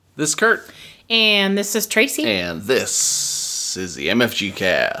This is Kurt. And this is Tracy. And this is the MFG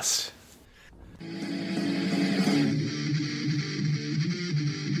Cast.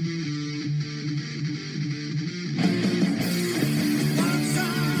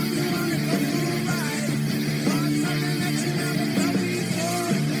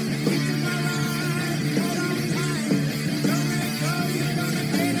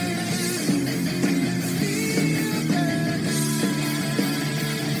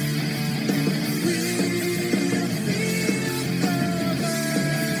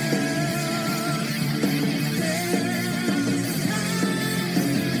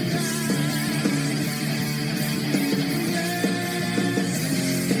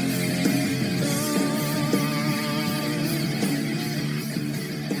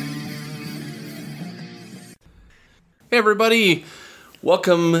 Hey everybody,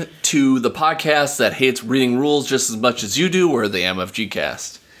 welcome to the podcast that hates reading rules just as much as you do, or the MFG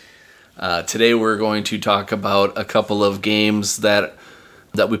Cast. Today we're going to talk about a couple of games that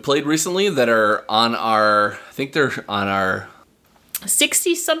we played recently that are on our, I think they're on our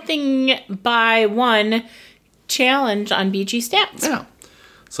 60-something by one challenge on BG Stats. Yeah.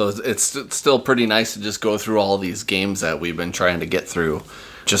 So it's still pretty nice to just go through all these games that we've been trying to get through,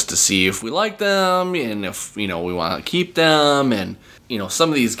 just to see if we like them and if, we want to keep them. And, some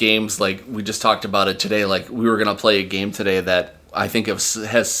of these games, like we just talked about it today, like we were going to play a game today that I think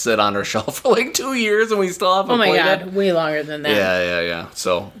has sit on our shelf for like 2 years and we still haven't played it. Oh my God, way longer than that. Yeah.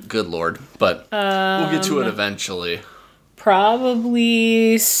 So, good Lord. But we'll get to it eventually.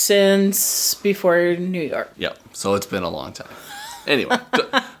 Probably since before New York. Yep. So it's been a long time. Anyway,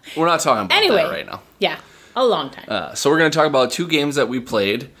 we're not talking about that right now. Yeah. A long time. So we're going to talk about two games that we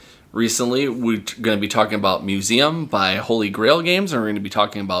played recently. We're going to be talking about Museum by Holy Grail Games, and we're going to be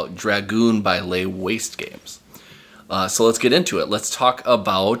talking about Dragoon by Lay Waste Games. So let's get into it. Let's talk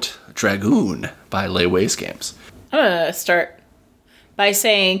about Dragoon by Lay Waste Games. I'm going to start by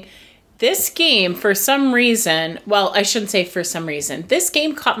saying this game, for some reason, well, I shouldn't say for some reason, this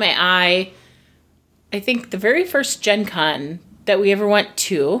game caught my eye, I think, the very first Gen Con that we ever went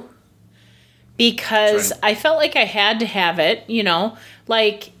to. Because I felt like I had to have it,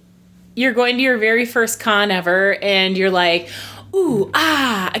 like you're going to your very first con ever and you're like,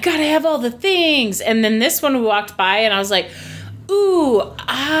 I gotta have all the things. And then this one we walked by and I was like,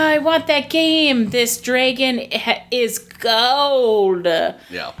 I want that game. This dragon is gold.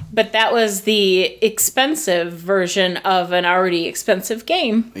 Yeah. But that was the expensive version of an already expensive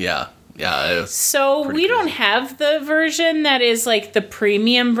game. Yeah. Yeah, so we don't have the version that is like the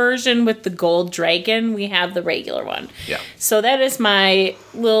premium version with the gold dragon. We have the regular one. Yeah. So that is my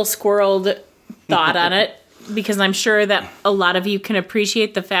little squirreled thought on it, because I'm sure that a lot of you can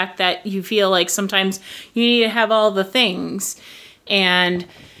appreciate the fact that you feel like sometimes you need to have all the things. And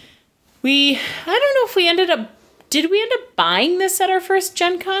I don't know if did we end up buying this at our first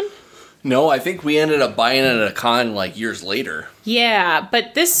Gen Con? No, I think we ended up buying it at a con like years later. Yeah,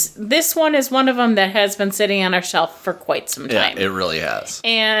 but this one is one of them that has been sitting on our shelf for quite some time. Yeah, it really has.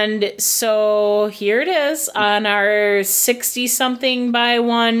 And so here it is on our 60-something by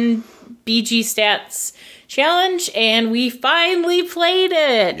one BG Stats challenge, and we finally played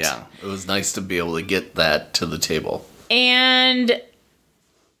it. Yeah, it was nice to be able to get that to the table. And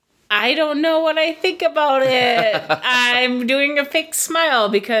I don't know what I think about it. I'm doing a fake smile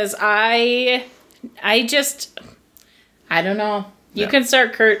because I don't know. You can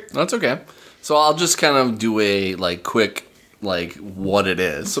start, Kurt. That's okay. So I'll just kind of do a quick what it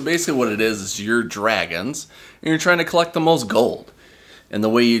is. So basically what it is you're dragons and you're trying to collect the most gold. And the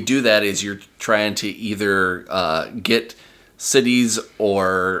way you do that is you're trying to either get cities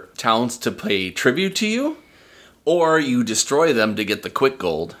or towns to pay tribute to you, or you destroy them to get the quick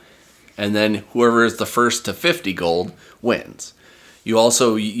gold. And then whoever is the first to 50 gold wins.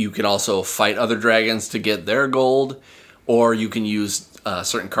 You can also fight other dragons to get their gold, or you can use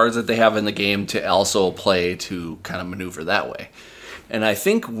certain cards that they have in the game to also play to kind of maneuver that way. And I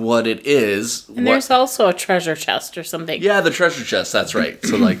think what it is... And there's also a treasure chest or something. Yeah, the treasure chest, that's right.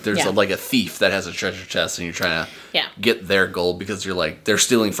 So there's a thief that has a treasure chest and you're trying to get their gold because you're they're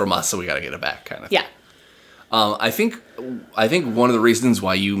stealing from us, so we got to get it back kind of thing. Yeah. I think one of the reasons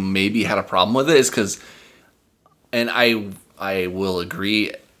why you maybe had a problem with it is because, and I will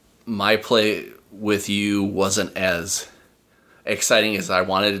agree, my play with you wasn't as exciting as I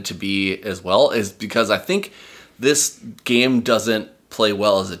wanted it to be as well, is because I think this game doesn't play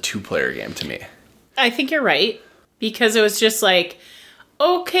well as a two-player game to me. I think you're right, because it was just like,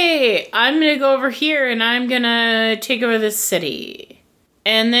 okay, I'm going to go over here and I'm going to take over this city.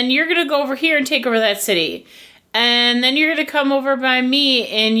 And then you're going to go over here and take over that city. And then you're going to come over by me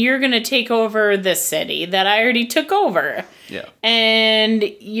and you're going to take over the city that I already took over. Yeah. And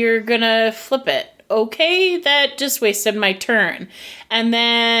you're going to flip it. Okay, that just wasted my turn. And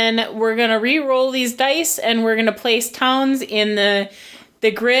then we're going to re-roll these dice and we're going to place towns in the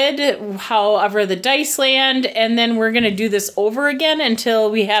grid, however the dice land. And then we're going to do this over again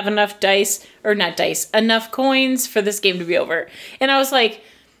until we have enough enough coins for this game to be over. And I was like,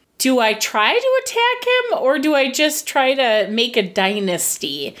 do I try to attack him or do I just try to make a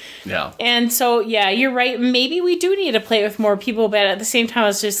dynasty? Yeah. And so, yeah, you're right. Maybe we do need to play with more people, but at the same time, I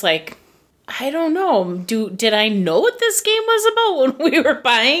was just like, I don't know. Did I know what this game was about when we were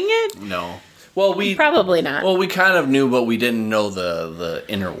buying it? No. Well, probably not. Well, we kind of knew, but we didn't know the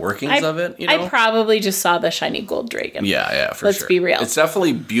inner workings of it. You know? I probably just saw the shiny gold dragon. Yeah, for sure. Let's be real. It's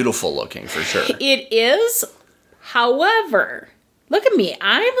definitely beautiful looking, for sure. It is. However, look at me.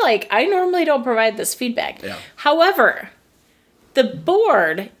 I'm like, I normally don't provide this feedback. Yeah. However, the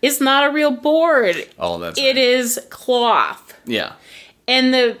board is not a real board. Oh, that's It is cloth. Yeah.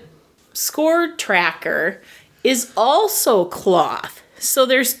 And the score tracker is also cloth. So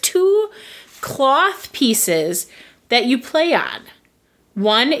there's two cloth pieces that you play on.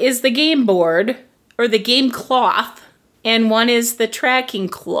 One is the game board, or the game cloth, and one is the tracking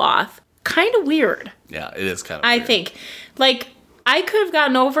cloth. Kind of weird. Yeah, it is kind of I weird. think. Like, I could have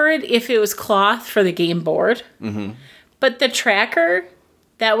gotten over it if it was cloth for the game board. Mm-hmm. But the tracker,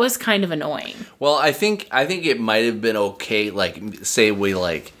 that was kind of annoying. Well, I think it might have been okay, like, say we,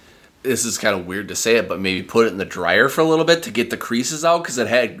 like, this is kind of weird to say it, but maybe put it in the dryer for a little bit to get the creases out, because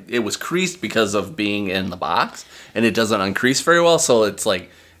it was creased because of being in the box, and it doesn't uncrease very well, so it's like,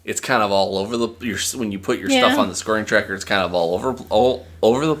 it's kind of all over when you put your stuff on the scoring tracker, it's kind of all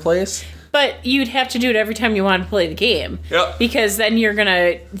over the place. But you'd have to do it every time you want to play the game. Yep. Because then you're going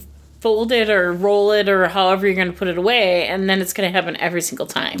to fold it or roll it or however you're going to put it away, and then it's going to happen every single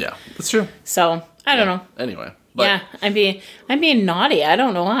time. Yeah, that's true. So, I don't know. Anyway. But, yeah, I'm being naughty. I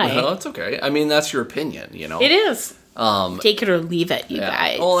don't know why. No, it's okay. I mean, that's your opinion, you know? It is. Take it or leave it, you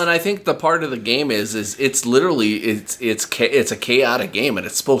guys. Well, and I think the part of the game is it's literally, it's a chaotic game, and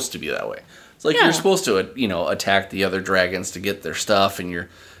it's supposed to be that way. It's like you're supposed to, attack the other dragons to get their stuff, and you're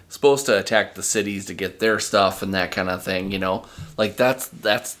supposed to attack the cities to get their stuff and that kind of thing, Like,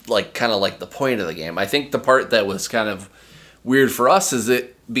 that's like kind of like the point of the game. I think the part that was kind of weird for us is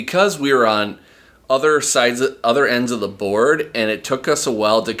that because we were on other ends of the board, and it took us a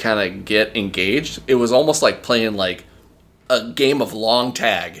while to kind of get engaged. It was almost like playing like a game of long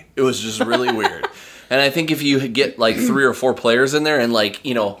tag. It was just really weird. And I think if you get like 3 or 4 players in there, and like,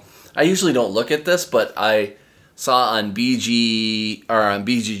 I usually don't look at this, but I saw on BGG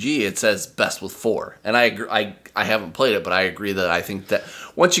it says best with 4, and I agree. I haven't played it, but I agree that I think that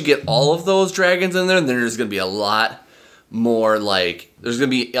once you get all of those dragons in there, then there's going to be a lot more, like, there's going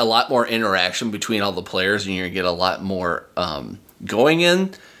to be a lot more interaction between all the players, and you're going to get a lot more going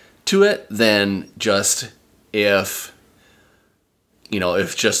into it than just if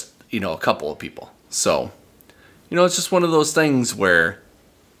just a couple of people. So, it's just one of those things where,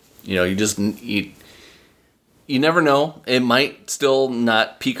 you never know. It might still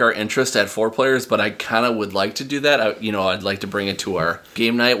not pique our interest at 4 players, but I kind of would like to do that. I'd like to bring it to our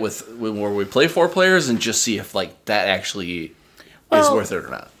game night where we play 4 players and just see if like that actually is worth it or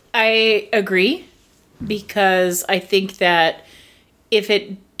not. I agree, because I think that if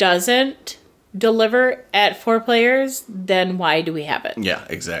it doesn't deliver at 4 players, then why do we have it? Yeah,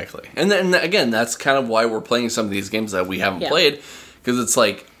 exactly. And then again, that's kind of why we're playing some of these games that we haven't played, because it's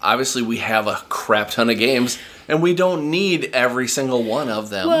like, obviously we have a crap ton of games, and we don't need every single one of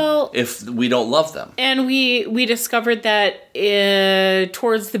them if we don't love them. And we discovered that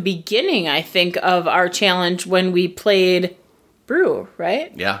towards the beginning, I think, of our challenge when we played Brew,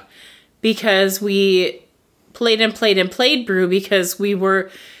 right? Yeah. Because we played Brew because we were,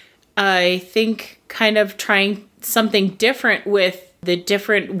 I think, kind of trying something different with the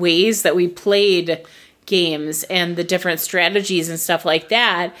different ways that we played games and the different strategies and stuff like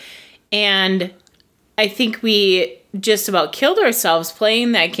that. And I think we just about killed ourselves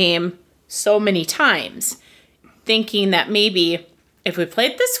playing that game so many times, thinking that maybe if we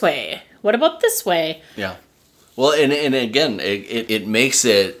played this way, what about this way? Yeah. Well, and again, it makes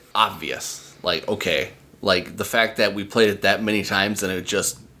it obvious. Like, okay, like the fact that we played it that many times and it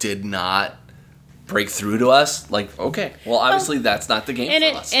just did not break through to us, like, okay, well, obviously that's not the game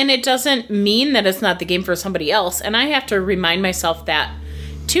for us. And it doesn't mean that it's not the game for somebody else. And I have to remind myself that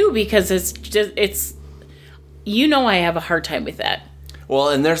too, because it's I have a hard time with that. Well,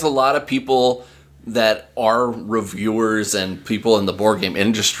 and there's a lot of people that our reviewers and people in the board game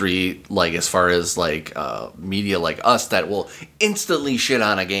industry, like as far as like media like us, that will instantly shit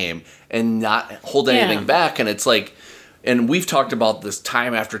on a game and not hold anything back. And it's like, and we've talked about this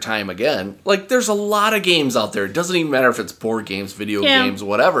time after time again, like there's a lot of games out there. It doesn't even matter if it's board games, video games,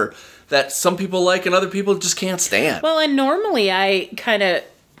 whatever, that some people like and other people just can't stand. Well, and normally I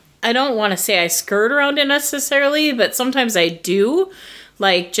don't want to say I skirt around it necessarily, but sometimes I do.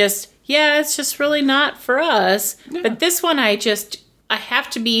 Like just, it's just really not for us. Yeah. But this one I have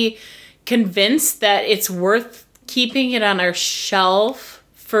to be convinced that it's worth keeping it on our shelf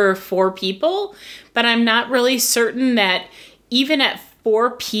for 4 people. But I'm not really certain that even at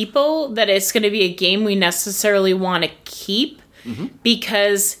 4 people that it's going to be a game we necessarily want to keep.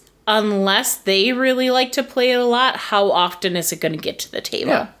 Because unless they really like to play it a lot, how often is it going to get to the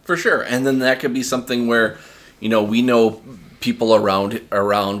table? Yeah, for sure. And then that could be something where, we know people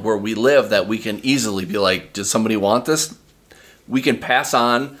around where we live that we can easily be like, does somebody want this? We can pass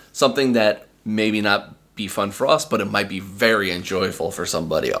on something that maybe not be fun for us, but it might be very enjoyable for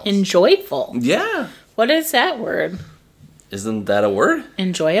somebody else. Enjoyable? Yeah. What is that word? Isn't that a word?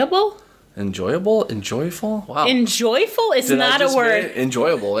 Enjoyable? Enjoyable? Enjoyful? Wow. Enjoyful is not a word.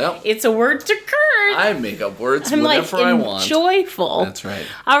 Enjoyable, yeah. It's a word to curse. I make up words whenever I want. Enjoyful. That's right.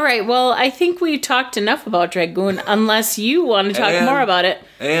 All right, well, I think we talked enough about Dragoon, unless you want to talk more about it.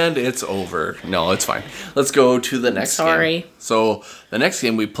 And it's over. No, it's fine. Let's go to the next game. So, the next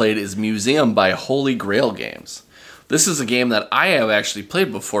game we played is Museum by Holy Grail Games. This is a game that I have actually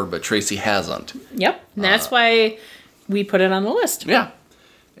played before, but Tracy hasn't. Yep, and that's why we put it on the list. Yeah.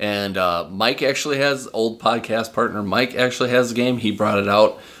 And Mike actually has, old podcast partner Mike actually has the game. He brought it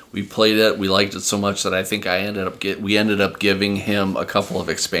out. We played it. We liked it so much that I think we ended up giving him a couple of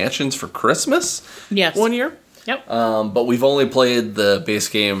expansions for Christmas. Yes. One year. Yep. But we've only played the base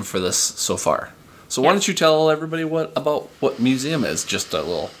game for this so far. So why don't you tell everybody what Museum is? Just a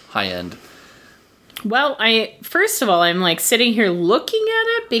little high end. Well, first of all, I'm like sitting here looking at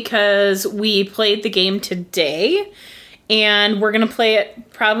it because we played the game today. And we're going to play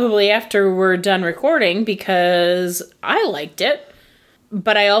it probably after we're done recording because I liked it.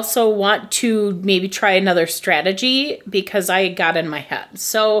 But I also want to maybe try another strategy because I got in my head.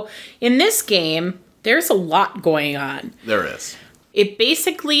 So in this game, there's a lot going on. There is. It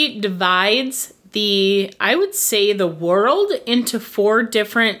basically divides I would say the world into 4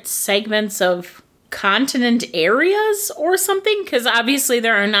 different segments of continent areas or something. Because obviously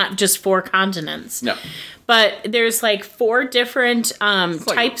there are not just 4 continents. No. But there's like 4 different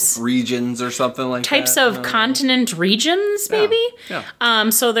types. Regions or something like types that. Types of continent regions, maybe? Yeah.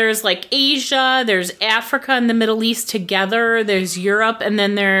 So there's like Asia, there's Africa and the Middle East together, there's Europe, and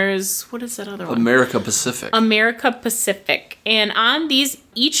then there's, what is that other one? America Pacific. America Pacific. And on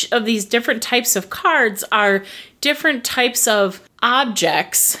each of these different types of cards are different types of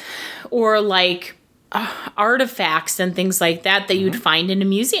objects or like artifacts and things like that you'd find in a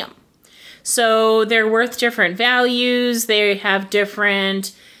museum. So they're worth different values. They have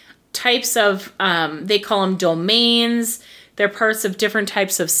different types of, they call them domains. They're parts of different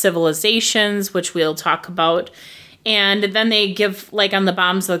types of civilizations, which we'll talk about. And then they give, like on the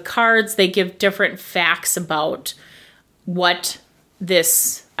bottoms of the cards, they give different facts about what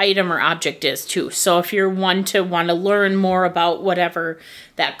this item or object is too. So if you're one to want to learn more about whatever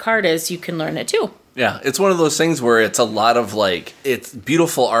that card is, you can learn it too. Yeah, it's one of those things where it's a lot of it's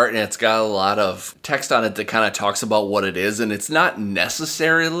beautiful art and it's got a lot of text on it that kind of talks about what it is, and it's not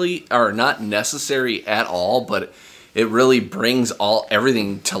necessary at all, but it really brings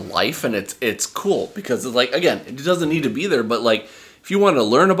everything to life, and it's cool because it's like, again, it doesn't need to be there, but like if you want to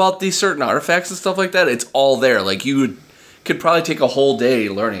learn about these certain artifacts and stuff like that, it's all there. Like you could probably take a whole day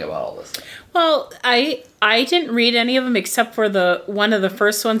learning about all this. Well, I didn't read any of them except for one of the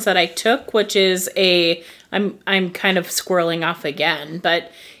first ones that I took, which is I'm kind of squirreling off again,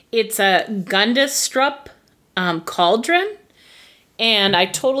 but it's a Gundestrup cauldron, and I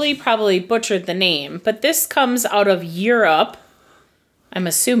totally probably butchered the name, but this comes out of Europe. I'm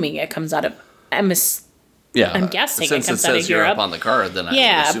assuming it comes out of I'm guessing since it comes it out says of Europe on the card, then I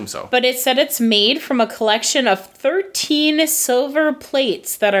would assume so. But it said it's made from a collection of 13 silver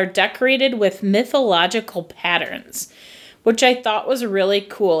plates that are decorated with mythological patterns, which I thought was really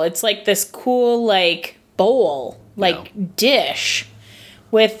cool. It's like this cool, like, bowl, dish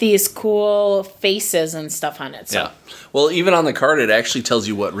with these cool faces and stuff on it. So. Yeah. Well, even on the card, it actually tells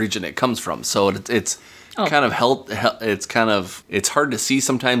you what region it comes from. So it's kind of it's hard to see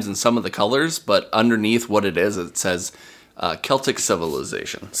sometimes in some of the colors, but underneath what it is, it says Celtic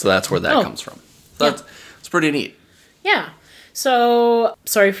civilization. So that's where that comes from. So it's pretty neat. Yeah. So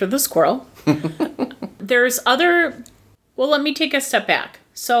sorry for the squirrel. There's other... Well, let me take a step back.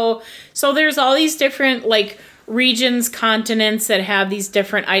 So there's all these different, like, regions, continents that have these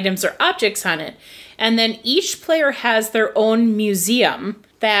different items or objects on it. And then each player has their own museum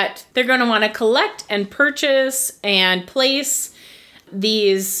that they're going to want to collect and purchase and place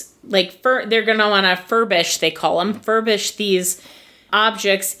these, like, they're going to want to furbish, they call them, furbish these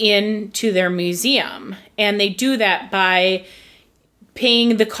objects into their museum. And they do that by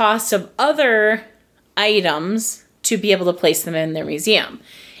paying the cost of other items to be able to place them in their museum.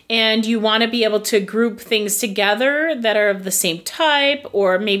 And you want to be able to group things together that are of the same type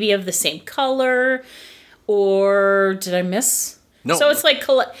or maybe of the same color. Or did I miss? No. So it's like,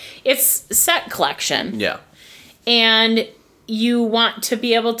 it's set collection. Yeah. And you want to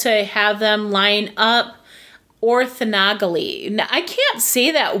be able to have them line up orthogonally. Now, I can't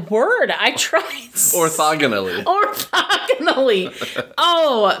say that word. I tried. Orthogonally. Orthogonally.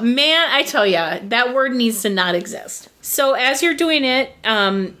 Oh, man, I tell you, that word needs to not exist. So as you're doing it,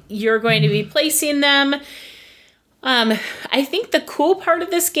 you're going to be placing them. I think the cool part of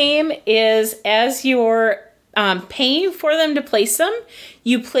this game is as you're paying for them to place them,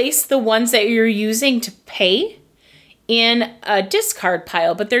 you place the ones that you're using to pay in a discard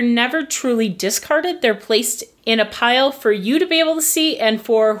pile, but they're never truly discarded. They're placed in a pile for you to be able to see and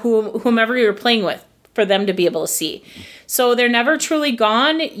for whomever you're playing with, for them to be able to see. So they're never truly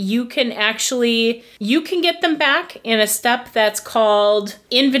gone. You can get them back in a step that's called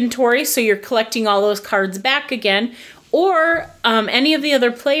inventory. So you're collecting all those cards back again. Or any of the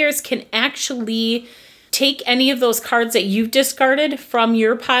other players can actually take any of those cards that you've discarded from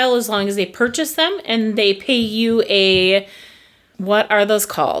your pile as long as they purchase them, and they pay you what are those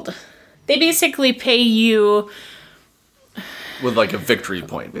called? They basically pay you... With like a victory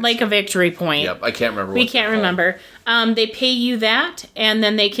point. Basically. Like a victory point. Yep, I can't remember. We can't remember. They pay you that, and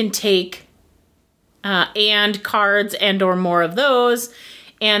then they can take and cards and or more of those,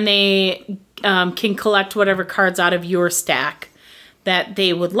 and they can collect whatever cards out of your stack that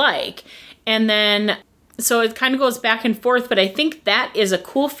they would like. And then... So it kind of goes back and forth, but I think that is a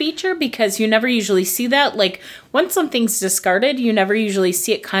cool feature because you never usually see that. Like, once something's discarded, you never usually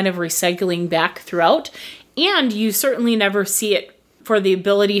see it kind of recycling back throughout. And you certainly never see it for the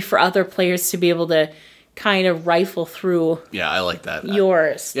ability for other players to be able to kind of rifle through. Yeah, I like that.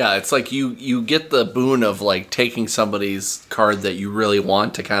 Yours. Yeah, it's like you get the boon of, like, taking somebody's card that you really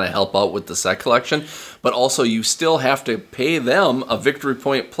want to kind of help out with the set collection, but also you still have to pay them a victory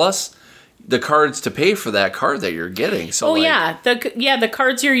point plus the cards to pay for that card that you're getting. So the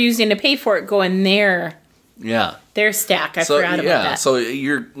cards you're using to pay for it go in their stack. I forgot about that. So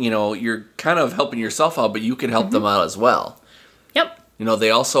you're kind of helping yourself out, but you can help them out as well. Yep.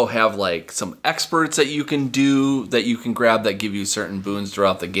 They also have like some experts that you can grab that give you certain boons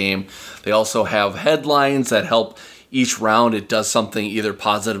throughout the game. They also have headlines that help each round. It does something either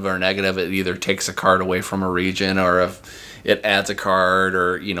positive or negative. It either takes a card away from a region, or if it adds a card,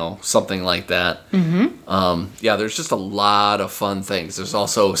 or something like that. Mm-hmm. There's just a lot of fun things. There's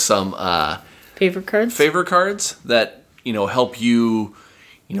also some favorite cards that help you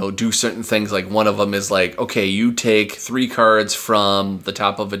do certain things. Like one of them is like, okay, you take 3 cards from the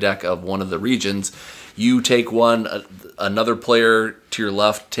top of a deck of one of the regions. You take one. Another player to your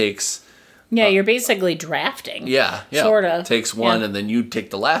left takes. Yeah, you're basically drafting. Yeah. Sort of. Takes one, and then you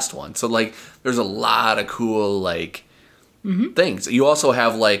take the last one. So like, there's a lot of cool like. Mm-hmm. Things. You also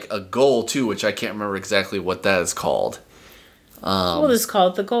have like a goal too, which I can't remember exactly what that is called. We'll just call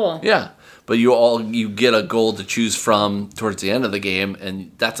it the goal. Yeah, but you get a goal to choose from towards the end of the game, and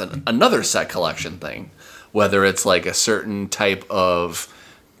that's another set collection thing. Whether it's like a certain type of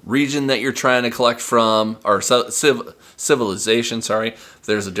region that you're trying to collect from, or civilization. Sorry,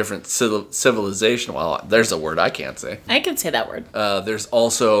 there's a different civilization. Well, there's a word I can't say. I can say that word. There's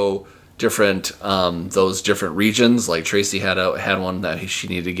also different those different regions. Like Tracy had one that she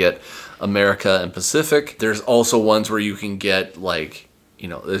needed to get America and Pacific. There's also ones where you can get like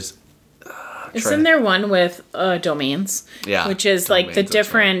there's isn't there one with domains? Yeah, which is domains, like the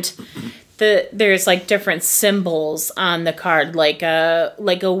different there's like different symbols on the card, like a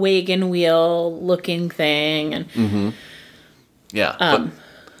wagon wheel looking thing, and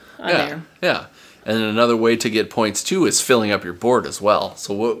there. Yeah. And then another way to get points too is filling up your board as well.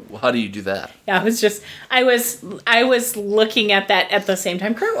 So how do you do that? Yeah, I was looking at that at the same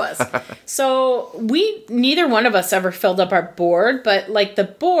time Kurt was. So neither one of us ever filled up our board, but like the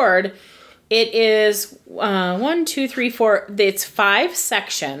board, it is 1, 2, 3, 4. It's 5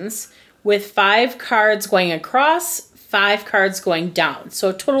 sections with 5 cards going across, 5 cards going down. So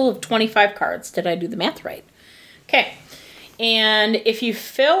a total of 25 cards. Did I do the math right? Okay. And if you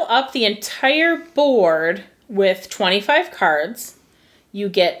fill up the entire board with 25 cards, you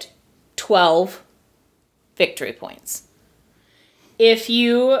get 12 victory points. If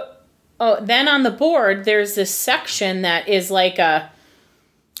you... then on the board, there's this section that is like a...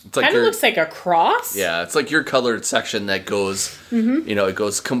 Kind of looks like a cross. Yeah, it's like your colored section that goes, it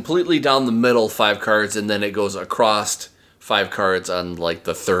goes completely down the middle 5 cards, and then it goes across 5 cards on like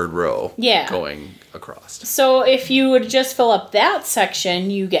the third row. Yeah. Going across. So if you would just fill up that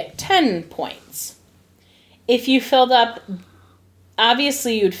section, you get 10 points. If you filled up,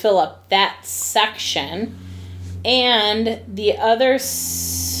 obviously you'd fill up that section, and the other...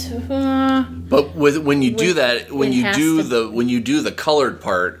 But when you do that, when you do the colored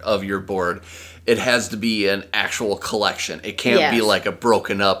part of your board, it has to be an actual collection. It can't be like a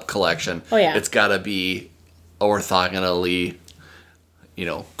broken up collection. Oh yeah. It's got to be orthogonally,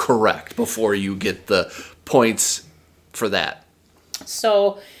 correct before you get the points for that.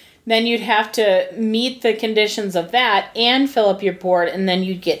 So then you'd have to meet the conditions of that and fill up your board, and then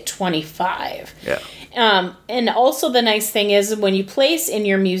you'd get 25. Yeah. And also the nice thing is when you place in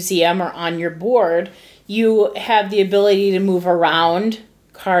your museum or on your board, you have the ability to move around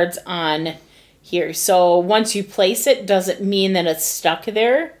cards on here. So once you place it, doesn't mean that it's stuck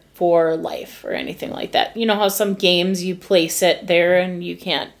there for life or anything like that. You know how some games you place it there and you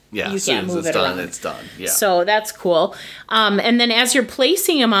can't move it around. It's done. Yeah. So that's cool. And then as you're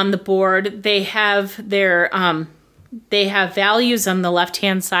placing them on the board, they have their values on the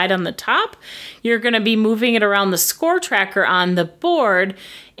left-hand side on the top. You're going to be moving it around the score tracker on the board.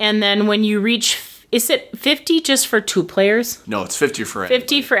 And then when you reach, is it 50 just for 2 players? No, it's 50 for anybody.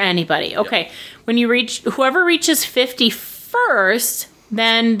 50 for anybody. Okay. Yep. When you whoever reaches 50 first,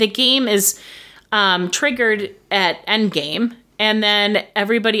 then the game is triggered at endgame. And then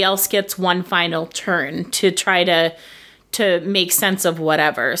everybody else gets one final turn to try to make sense of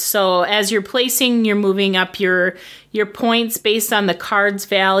whatever. So as you're placing, you're moving up your points based on the cards'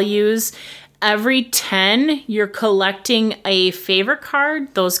 values. Every 10, you're collecting a favor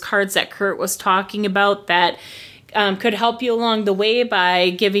card, those cards that Kurt was talking about that could help you along the way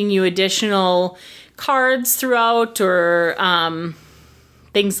by giving you additional cards throughout or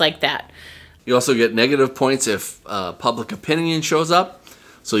things like that. You also get negative points if public opinion shows up.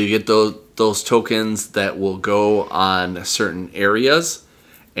 So you get those tokens that will go on certain areas,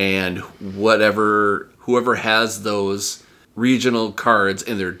 and whoever has those regional cards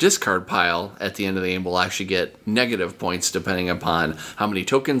in their discard pile at the end of the game will actually get negative points depending upon how many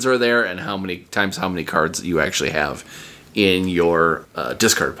tokens are there and how many cards you actually have in your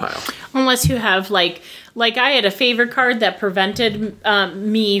discard pile. Unless you have like I had a favor card that prevented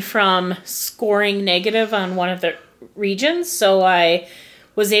me from scoring negative on one of the regions, so I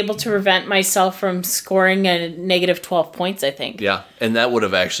was able to prevent myself from scoring a negative 12 points, I think. Yeah, and that would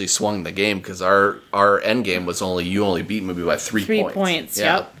have actually swung the game because our end game was you only beat maybe by 3 points. 3 points,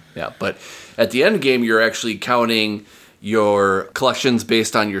 yeah. Yep. Yeah, but at the end game, you're actually counting your collections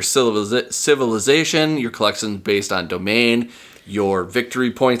based on your civilization, your collections based on domain, your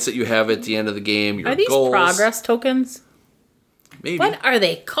victory points that you have at the end of the game, your goals. Are these progress tokens? Maybe. What are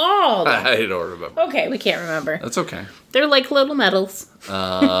they called? I don't remember. Okay, we can't remember. That's okay. They're like little medals.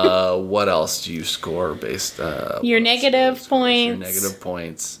 What else do you score based your negative points? Your negative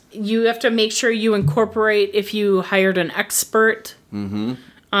points. You have to make sure you incorporate if you hired an expert.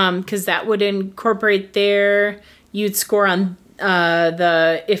 Mm-hmm. Because that would incorporate there. You'd score on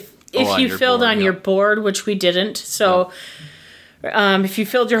if you filled on your board, which we didn't. So if you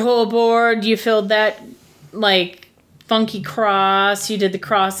filled your whole board, you filled that like funky cross, you did the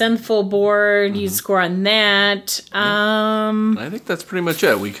cross and full board, you'd score on that. I think that's pretty much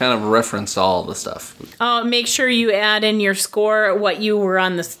it. We kind of referenced all the stuff. Make sure you add in your score what you were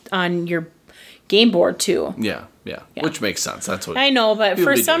on your game board too. Yeah. Which makes sense. That's what I know, but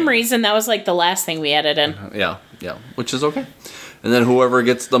for some reason that was like the last thing we added in. Yeah, which is okay. And then whoever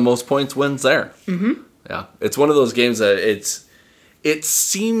gets the most points wins there. Mm-hmm. Yeah, it's one of those games that it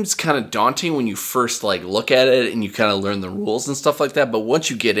seems kind of daunting when you first look at it and you kind of learn the rules and stuff like that. But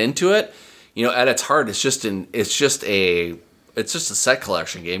once you get into it, at its heart, it's just a set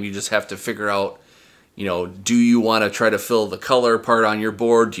collection game. You just have to figure out, do you want to try to fill the color part on your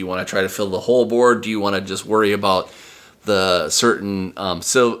board? Do you want to try to fill the whole board? Do you want to just worry about the certain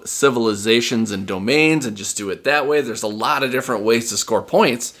civilizations and domains and just do it that way? There's a lot of different ways to score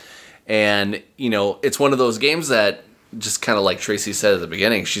points. And, it's one of those games that just kind of like Tracy said at the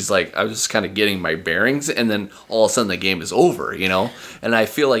beginning, she's like, I was just kind of getting my bearings, and then all of a sudden the game is over, And I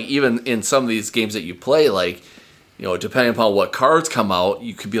feel like even in some of these games that you play, depending upon what cards come out,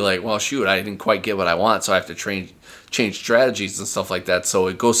 you could be like, well, shoot, I didn't quite get what I want, so I have to change strategies and stuff like that. So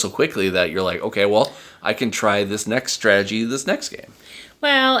it goes so quickly that you're like, okay, well, I can try this next strategy this next game.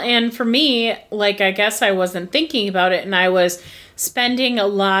 Well, and for me, I guess I wasn't thinking about it, and I was spending a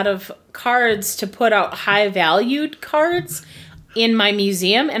lot of cards to put out high-valued cards in my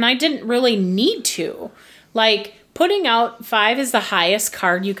museum, and I didn't really need to. Putting out 5 is the highest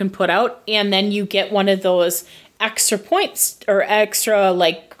card you can put out, and then you get one of those extra points, or extra,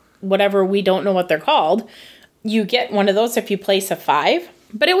 whatever, we don't know what they're called. You get one of those if you place a 5,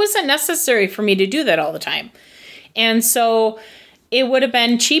 but it wasn't necessary for me to do that all the time. And so it would have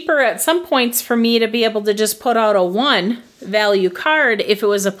been cheaper at some points for me to be able to just put out a 1 value card if it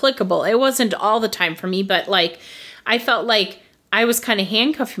was applicable. It wasn't all the time for me, but I felt like I was kind of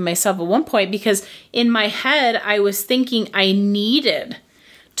handcuffing myself at one point because in my head I was thinking I needed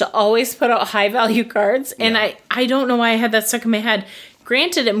to always put out high value cards. And I don't know why I had that stuck in my head.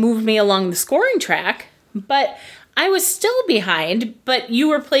 Granted, it moved me along the scoring track, but I was still behind. But you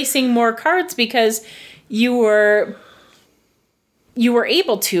were placing more cards because you were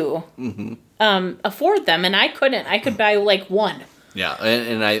able to afford them, and I couldn't. I could buy 1. Yeah,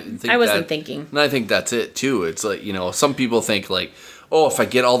 and I think I wasn't thinking. And I think that's it too. It's some people think oh, if I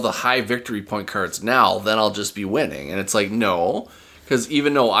get all the high victory point cards now, then I'll just be winning. And it's no, because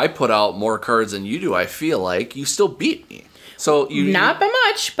even though I put out more cards than you do, I feel like you still beat me. So not by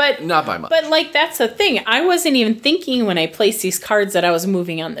much, but not by much. But that's the thing. I wasn't even thinking when I placed these cards that I was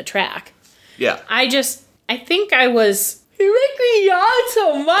moving on the track. Yeah. I think I was. You make me yawn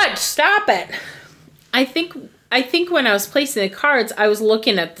so much. Stop it. I think when I was placing the cards, I was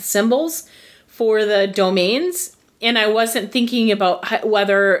looking at the symbols for the domains, and I wasn't thinking about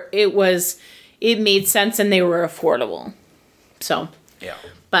whether it made sense and they were affordable. So. Yeah.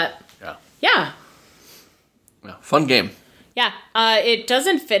 But. Yeah. Yeah. Fun game. Yeah. It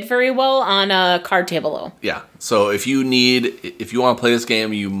doesn't fit very well on a card table, though. Yeah. So if you want to play this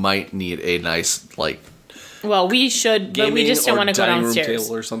game, you might need a nice, well, we should, but we just didn't want to go downstairs. Dining room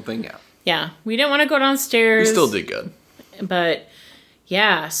table or something, yeah. Yeah, we didn't want to go downstairs. We still did good. But,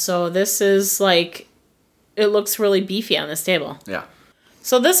 yeah, so this is it looks really beefy on this table. Yeah.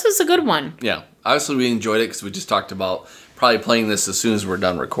 So this was a good one. Yeah. Obviously, we enjoyed it because we just talked about probably playing this as soon as we're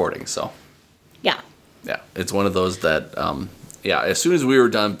done recording, so. Yeah. Yeah, it's one of those that, as soon as we were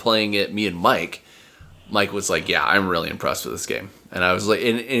done playing it, me and Mike was like, yeah, I'm really impressed with this game. And I was like,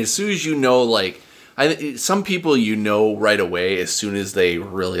 and as soon as some people right away as soon as they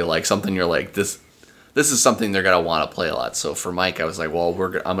really like something, you're like, this is something they're gonna want to play a lot. So for Mike, I was like, well,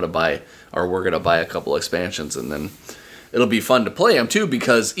 we're gonna buy a couple expansions, and then it'll be fun to play them too.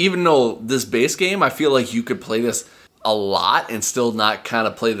 Because even though this base game, I feel like you could play this a lot and still not kind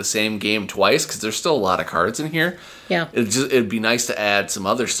of play the same game twice because there's still a lot of cards in here. Yeah, it'd be nice to add some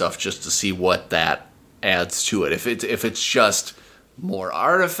other stuff just to see what that adds to it. If it's just more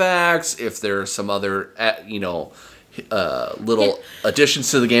artifacts, if there are some other little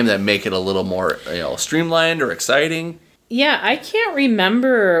additions to the game that make it a little more streamlined or exciting. Yeah, I can't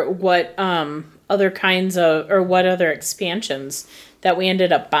remember what other kinds of or what other expansions that we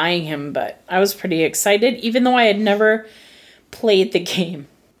ended up buying him, but I was pretty excited even though I had never played the game.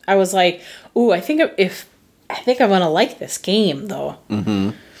 I was like, ooh, I think I'm gonna like this game though.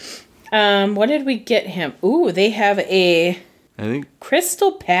 Mm-hmm. What did we get him? Ooh, they have I think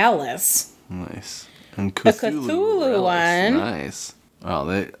Crystal Palace. Nice. And a Cthulhu one. Nice. Wow,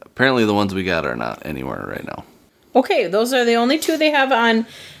 apparently the ones we got are not anywhere right now. Okay, those are the only 2 they have on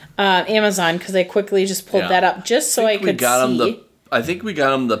Amazon because I quickly just pulled that up just so I could see. I think we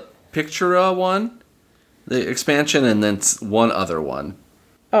got them the Pictura one, the expansion, and then one other one.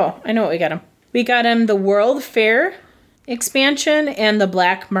 Oh, I know what we got him. We got him the World Fair expansion and the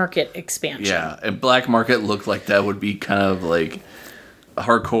Black Market expansion. Yeah, and Black Market looked like that would be kind of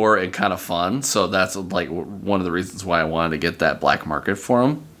hardcore and kind of fun. So that's one of the reasons why I wanted to get that Black Market for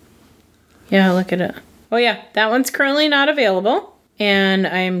him. Yeah, look at it. Oh yeah, that one's currently not available. And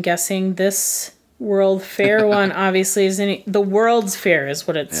I'm guessing this World Fair one obviously isn't. The World's Fair is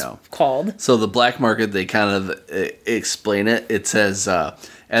what it's called. So the Black Market, they kind of explain it. It says,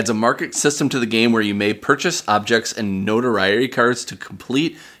 adds a market system to the game where you may purchase objects and notoriety cards to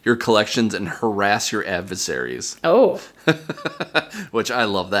complete your collections and harass your adversaries. Oh. Which I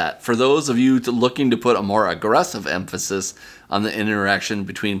love that. For those of you looking to put a more aggressive emphasis on the interaction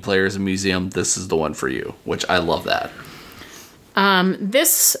between players and museum, this is the one for you, which I love that.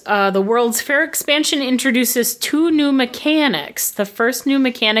 The World's Fair expansion introduces 2 new mechanics. The first new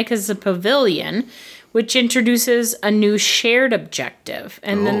mechanic is the pavilion, which introduces a new shared objective.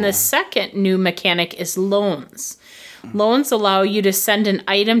 And then the second new mechanic is loans. Loans allow you to send an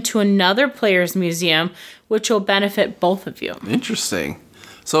item to another player's museum, which will benefit both of you. Interesting.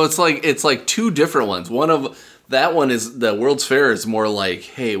 So it's like two different ones. That one is the World's Fair is more like,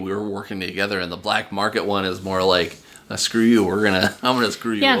 hey, we're working together, and the black market one is more like, screw you, I'm gonna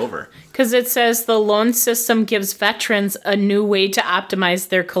screw you over. Because it says the loan system gives veterans a new way to optimize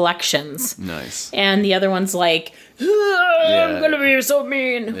their collections. Nice. And the other one's like, I'm gonna be so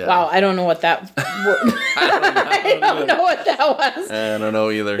mean. Yeah. Wow, I don't know what that. I don't know what that was. I don't know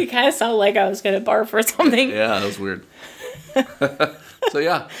either. It kind of sounded like I was gonna barf or something. Yeah, that was weird.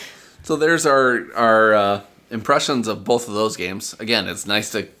 So there's our impressions of both of those games. Again, it's nice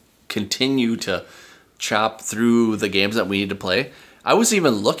to continue to chop through the games that we need to play. I was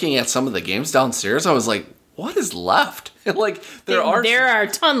even looking at some of the games downstairs. I was like, what is left? Like there are a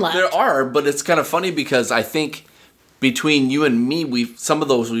ton left. There are, but it's kind of funny because I think between you and me, some of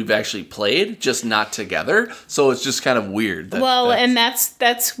those we've actually played, just not together. So it's just kind of weird.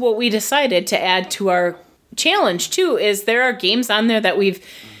 That's what we decided to add to our challenge too. Is there are games on there that we've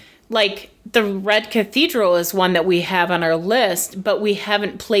like the Red Cathedral is one that we have on our list, but we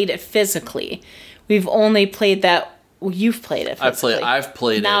haven't played it physically. We've only played that. Well, you've played it physically. I've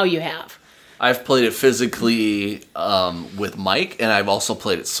played now it. Now you have. I've played it physically with Mike, and I've also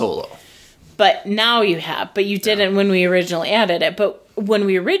played it solo. But now you have. But you didn't when we originally added it. But when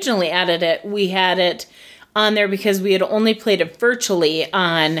we originally added it, we had it on there because we had only played it virtually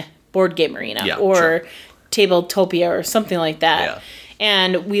on Board Game Arena or Tabletopia or something like that. Yeah.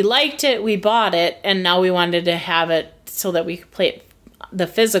 And we liked it, we bought it, and now we wanted to have it so that we could play it, the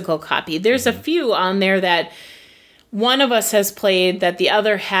physical copy. There's a few on there that one of us has played that the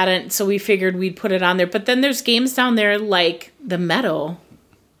other hadn't, so we figured we'd put it on there. But then there's games down there like The Meadow.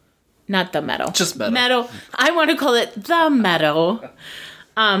 Not The Meadow. Just Meadow. Meadow. I want to call it The Meadow.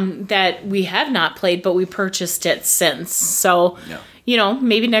 That we have not played, but we purchased it since. So,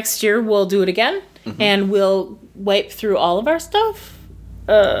 maybe next year we'll do it again, and we'll wipe through all of our stuff.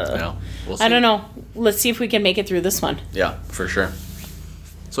 We'll see. I don't know. Let's see if we can make it through this one. Yeah, for sure.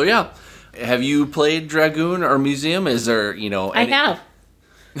 So, have you played Dragoon or Museum? Is there, I have.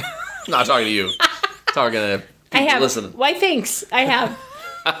 Not talking to you. Talking to people listening. Why, thanks. I have.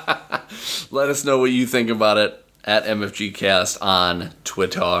 Let us know what you think about it at MFGcast on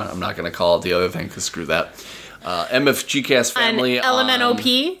Twitter. I'm not going to call it the other thing because screw that. MFGcast family on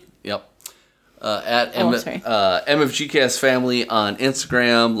LMNOP. Yep. At MFGcast family on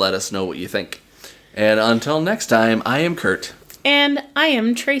Instagram. Let us know what you think. And until next time, I am Kurt. And I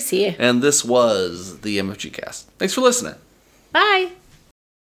am Tracy. And this was the MFGcast. Thanks for listening. Bye.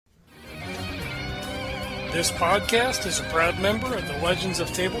 This podcast is a proud member of the Legends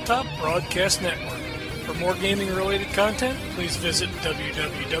of Tabletop Broadcast Network. For more gaming-related content, please visit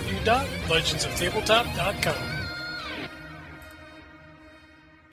www.legendsoftabletop.com.